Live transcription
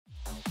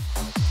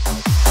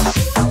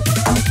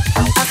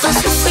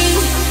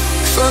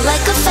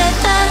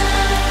that,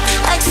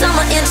 like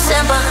summer in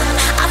December.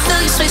 I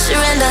feel your sweet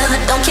surrender.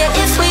 Don't care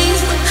if we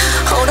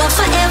hold on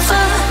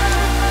forever.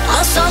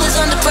 My soul is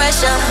under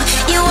pressure.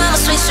 You are my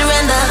sweet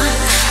surrender.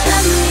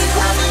 Let me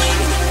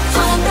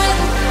fall break.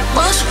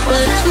 Won't you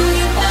let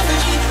me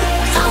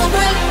fall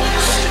break?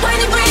 When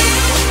you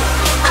breathe,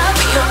 I'll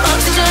be your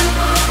oxygen.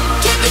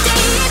 Keep you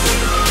deep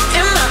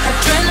in my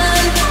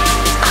adrenaline.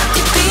 I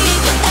could be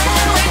your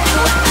air when you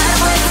are out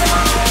with.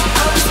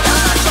 I will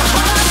start your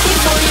heart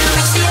before you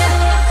reach the end.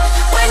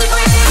 When you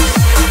breathe,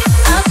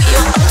 I'll be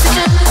your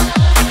oxygen.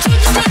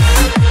 Keep you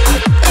deep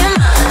in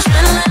my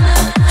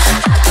adrenaline.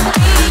 I could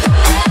be your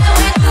air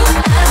when you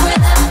are out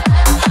with.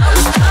 I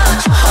will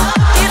start your heart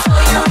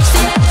before you reach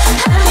the end.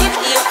 Let me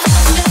be your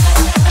oxygen.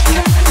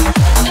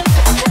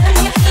 Let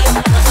me be your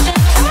oxygen.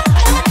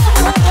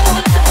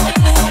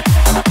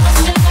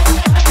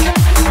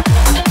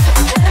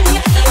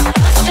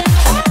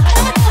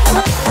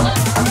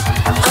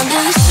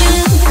 Under the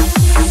skin,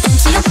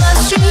 into your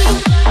bloodstream.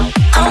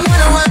 I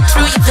wanna run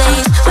through your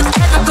veins. With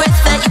every breath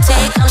that you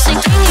take, I'm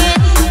sinking in.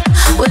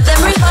 With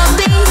every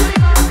heartbeat,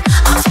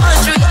 I'm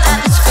falling through your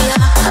atmosphere.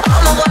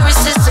 All my worries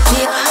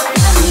disappear.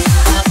 Let me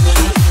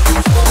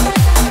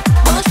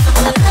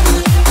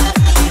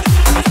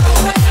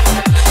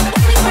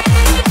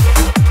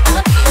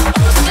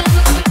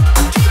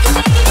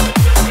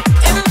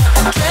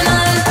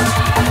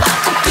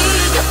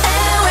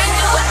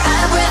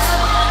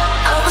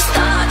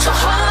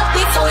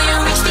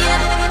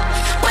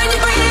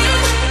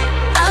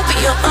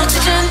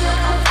oxygen,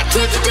 I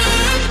keep you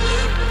deep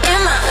in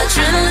my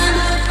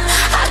adrenaline.